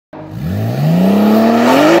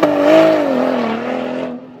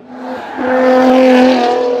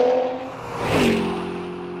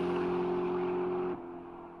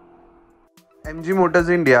Motors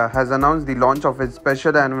India has announced the launch of its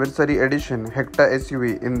special Anniversary Edition Hector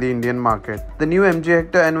SUV in the Indian market. The new MG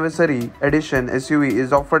Hector Anniversary Edition SUV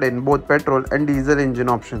is offered in both petrol and diesel engine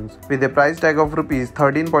options, with a price tag of Rs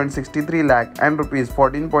 13.63 lakh and Rs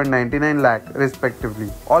 14.99 lakh respectively.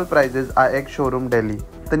 All prices are ex-showroom Delhi.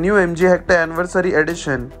 The new MG Hector Anniversary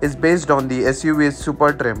Edition is based on the SUV's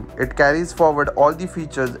super trim. It carries forward all the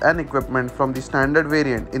features and equipment from the standard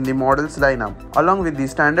variant in the model's lineup. Along with the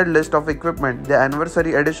standard list of equipment, the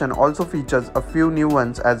Anniversary Edition also features a few new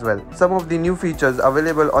ones as well. Some of the new features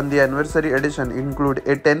available on the Anniversary Edition include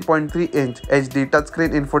a 10.3-inch HD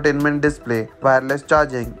touchscreen infotainment display, wireless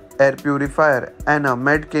charging, air purifier, and a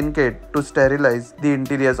Medklinn kit to sterilize the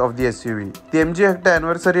interiors of the SUV. The MG Hector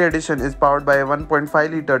Anniversary Edition is powered by a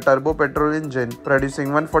 1.5-litre turbo petrol engine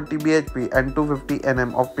producing 140 bhp and 250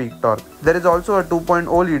 Nm of peak torque. There is also a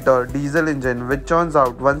 2.0-litre diesel engine which churns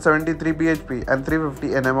out 173 bhp and 350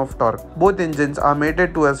 Nm of torque. Both engines are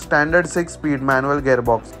mated to a standard 6-speed manual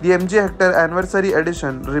gearbox. The MG Hector Anniversary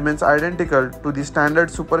Edition remains identical to the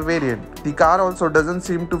standard super variant. The car also doesn't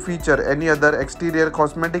seem to feature any other exterior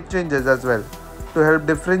cosmetic changes as well to help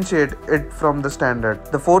differentiate it from the standard.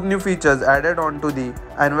 The 4 new features added on to the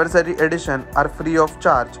Anniversary Edition are free of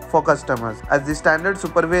charge for customers, as the standard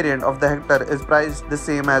super variant of the Hector is priced the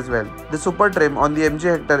same as well. The super trim on the MG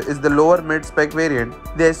Hector is the lower mid-spec variant.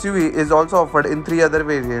 The SUV is also offered in 3 other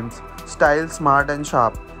variants: Style, Smart and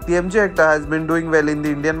Sharp. The MG Hector has been doing well in the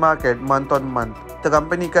Indian market month on month. The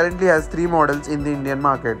company currently has 3 models in the Indian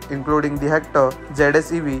market, including the Hector,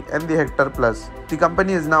 ZS EV and the Hector Plus. The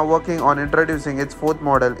company is now working on introducing its 4th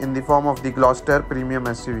model in the form of the Gloster Premium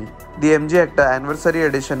SUV. The MG Hector Anniversary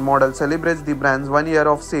Edition model celebrates the brand's 1 year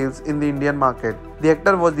of sales in the Indian market. The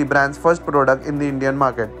Hector was the brand's first product in the Indian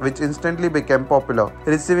market, which instantly became popular,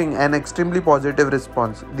 receiving an extremely positive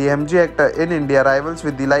response. The MG Hector in India rivals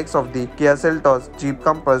with the likes of the Kia Seltos, Jeep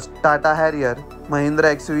Compass, Tata Harrier,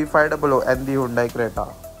 Mahindra XUV 500 and the Hyundai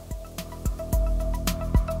Creta.